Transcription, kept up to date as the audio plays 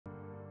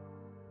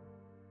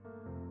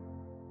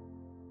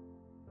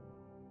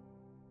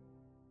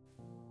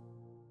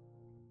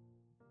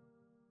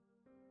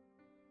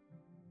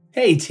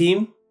Hey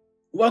team,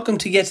 welcome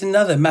to yet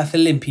another Math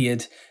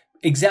Olympiad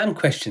exam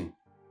question.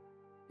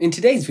 In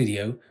today's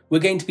video, we're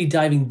going to be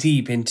diving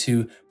deep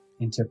into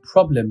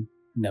problem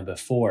number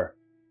 4.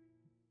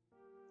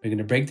 We're going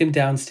to break them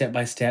down step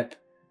by step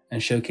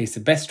and showcase the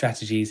best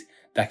strategies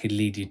that could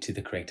lead you to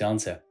the correct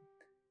answer.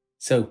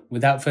 So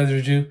without further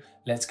ado,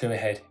 let's go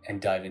ahead and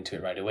dive into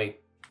it right away.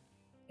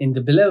 In the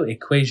below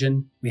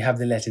equation, we have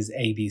the letters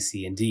A, B,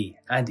 C, and D,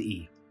 and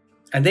E,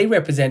 and they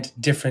represent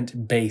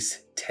different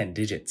base 10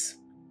 digits.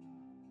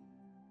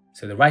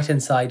 So the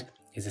right-hand side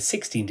is a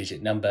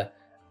 16-digit number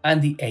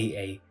and the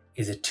AA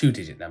is a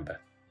 2-digit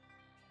number.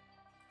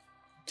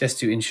 Just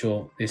to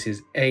ensure this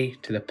is A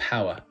to the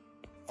power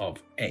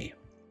of A.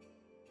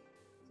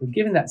 So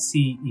given that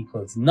C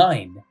equals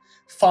 9,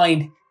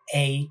 find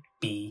A,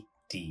 B,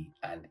 D,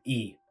 and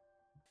E.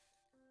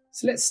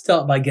 So let's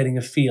start by getting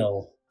a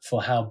feel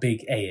for how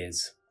big A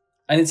is.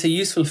 And it's a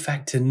useful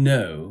fact to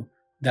know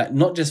that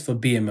not just for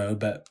BMO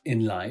but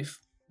in life,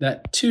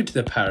 that 2 to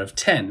the power of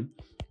 10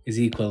 is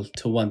equal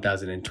to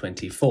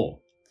 1024.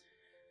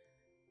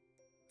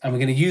 And we're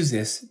going to use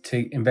this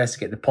to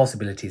investigate the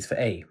possibilities for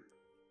A.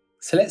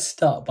 So let's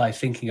start by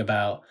thinking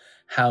about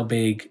how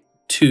big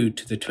 2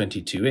 to the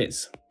 22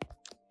 is.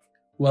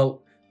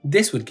 Well,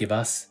 this would give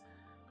us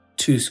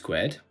 2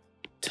 squared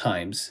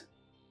times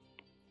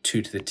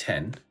 2 to the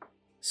 10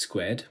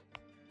 squared.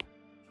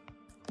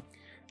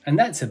 And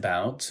that's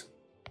about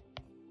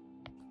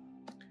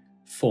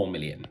 4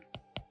 million.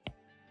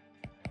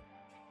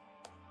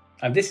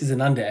 And this is an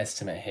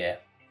underestimate here.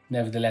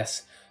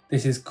 Nevertheless,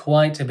 this is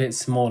quite a bit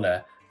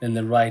smaller than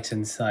the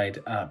right-hand side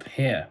up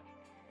here.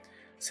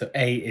 So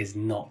A is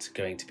not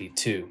going to be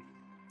 2.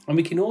 And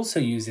we can also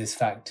use this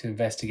fact to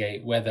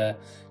investigate whether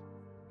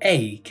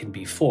A can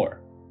be 4.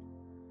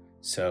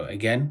 So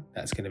again,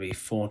 that's going to be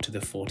 4 to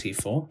the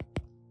 44.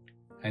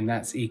 And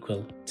that's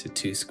equal to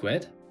 2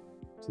 squared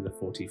to the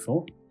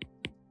 44,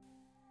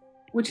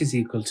 which is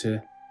equal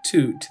to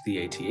 2 to the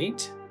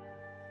 88.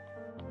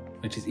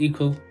 Which is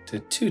equal to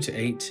 2 to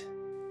 8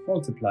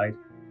 multiplied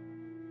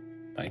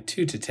by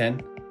 2 to 10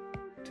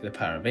 to the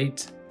power of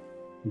 8,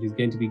 which is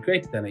going to be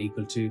greater than or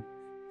equal to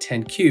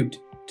 10 cubed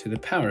to the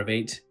power of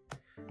 8,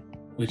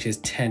 which is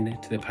 10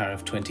 to the power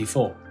of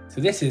 24. So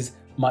this is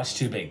much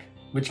too big,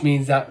 which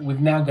means that we've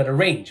now got a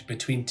range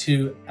between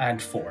 2 and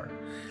 4.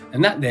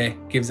 And that there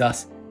gives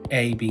us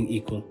A being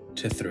equal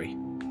to 3.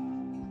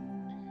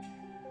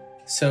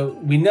 So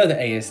we know that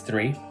A is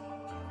 3,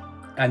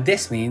 and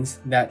this means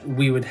that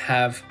we would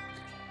have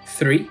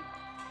 3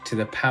 to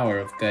the power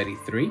of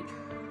 33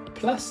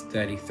 plus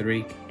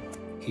 33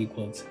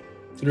 equals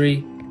 3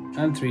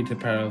 and 3 to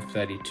the power of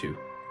 32. So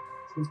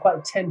it's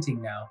quite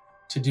tempting now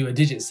to do a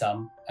digit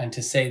sum and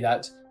to say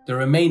that the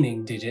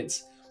remaining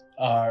digits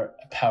are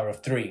a power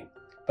of 3.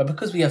 But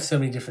because we have so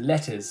many different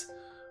letters,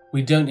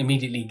 we don't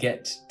immediately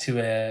get to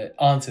an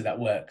answer that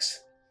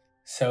works.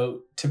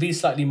 So to be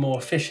slightly more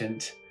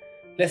efficient,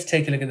 let's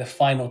take a look at the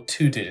final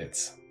 2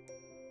 digits.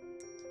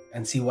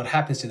 And see what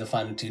happens to the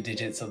final 2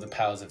 digits of the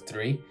powers of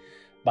 3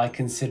 by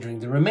considering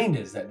the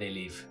remainders that they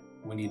leave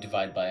when you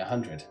divide by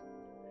 100.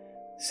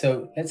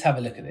 So let's have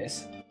a look at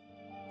this.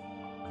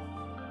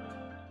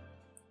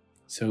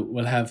 So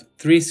we'll have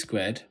 3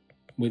 squared,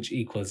 which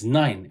equals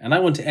 9. And I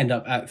want to end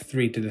up at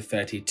 3 to the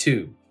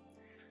 32.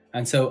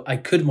 And so I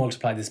could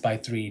multiply this by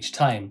 3 each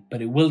time,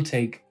 but it will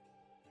take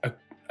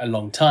a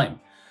long time.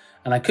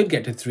 And I could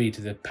get to 3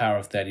 to the power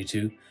of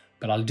 32,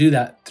 but I'll do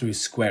that through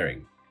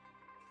squaring.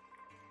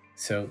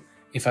 So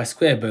if I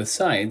square both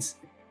sides,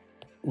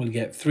 we'll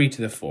get 3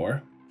 to the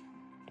 4,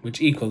 which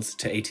equals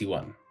to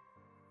 81.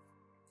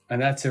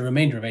 And that's a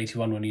remainder of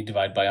 81 when you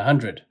divide by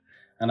 100.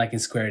 And I can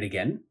square it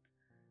again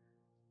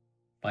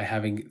by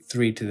having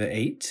 3 to the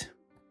 8.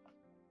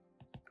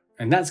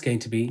 And that's going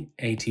to be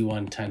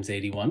 81 times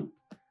 81.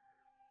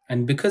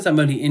 And because I'm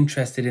only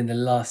interested in the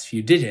last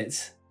few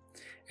digits,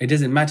 it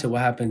doesn't matter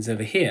what happens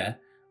over here,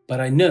 but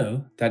I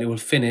know that it will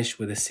finish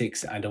with a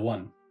 6 and a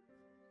 1.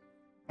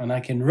 And I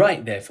can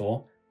write,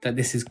 therefore, that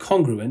this is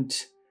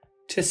congruent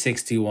to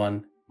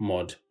 61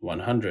 mod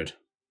 100.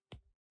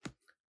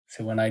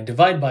 So when I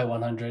divide by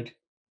 100,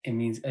 it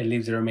means it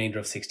leaves a remainder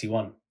of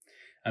 61.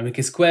 And we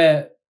can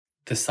square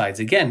the sides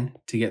again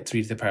to get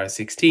 3 to the power of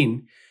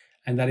 16.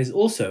 And that is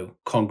also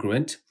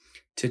congruent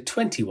to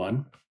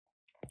 21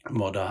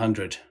 mod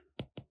 100.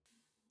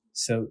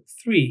 So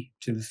 3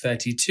 to the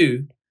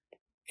 32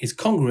 is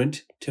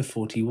congruent to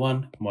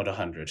 41 mod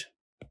 100.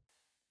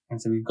 And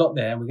so we've got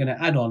there, and we're going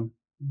to add on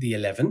the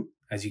 11,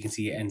 as you can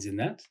see it ends in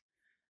that.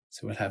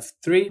 So we'll have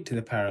 3 to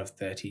the power of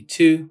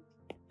 32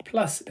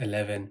 plus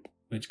 11,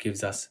 which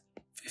gives us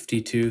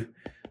 52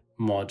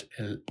 mod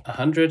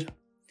 100.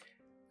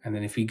 And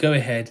then if we go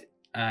ahead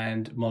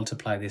and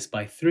multiply this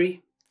by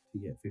 3, we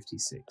get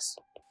 56.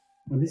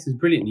 And this is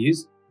brilliant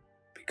news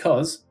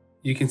because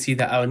you can see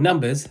that our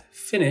numbers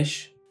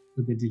finish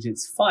with the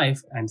digits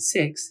 5 and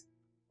 6.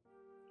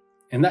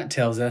 And that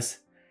tells us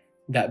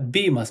that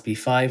B must be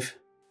 5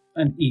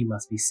 and E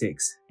must be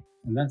 6.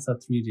 And that's our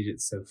 3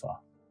 digits so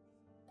far.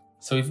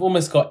 So we've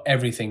almost got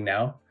everything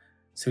now.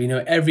 So we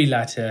know every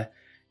letter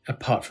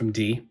apart from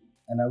D.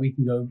 And now we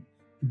can go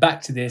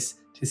back to this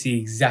to see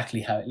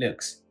exactly how it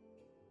looks.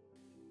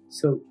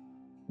 So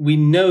we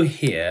know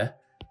here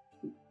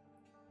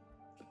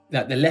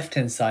that the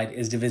left-hand side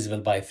is divisible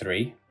by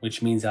 3,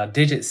 which means our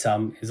digit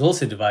sum is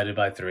also divided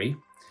by 3.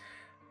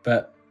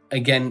 But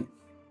again,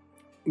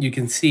 you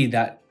can see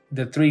that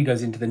the 3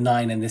 goes into the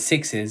 9 and the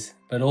 6s,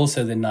 but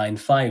also the 9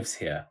 5s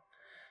here.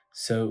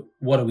 So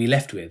what are we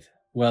left with?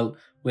 Well,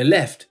 we're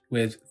left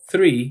with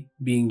 3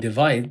 being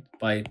divided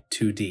by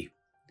 2D.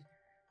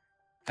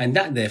 And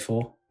that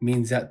therefore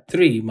means that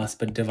 3 must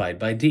be divided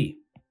by D.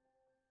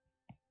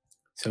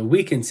 So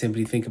we can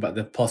simply think about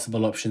the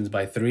possible options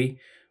by 3,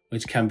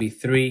 which can be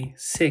 3,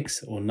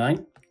 6, or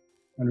 9.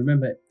 And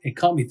remember, it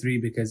can't be 3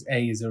 because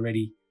A is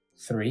already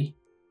 3,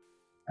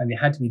 and they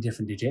had to be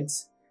different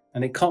digits.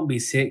 And it can't be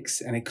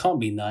 6, and it can't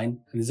be 9, and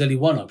there's only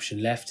one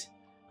option left,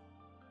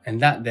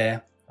 and that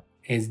there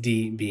is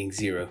D being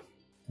 0.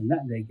 And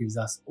that there gives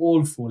us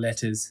all 4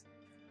 letters,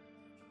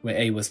 where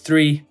A was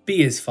 3,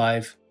 B is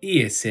 5,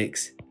 E is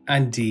 6,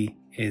 and D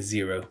is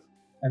 0.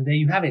 And there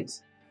you have it,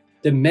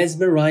 the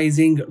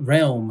mesmerizing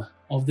realm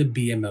of the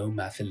BMO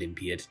Math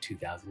Olympiad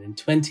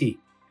 2020,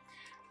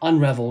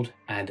 unraveled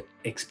and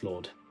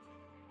explored.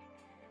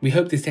 We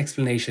hope this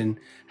explanation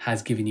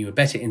has given you a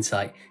better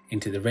insight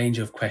into the range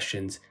of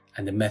questions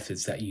and the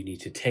methods that you need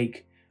to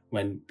take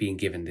when being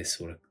given these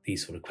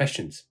sort of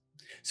questions.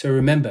 So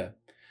remember,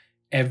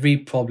 every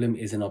problem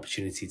is an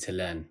opportunity to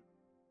learn.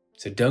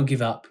 So don't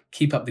give up,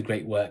 keep up the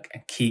great work,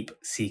 and keep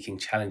seeking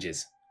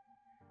challenges.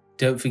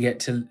 Don't forget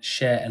to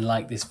share and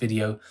like this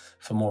video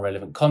for more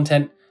relevant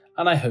content,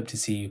 and I hope to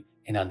see you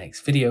in our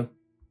next video.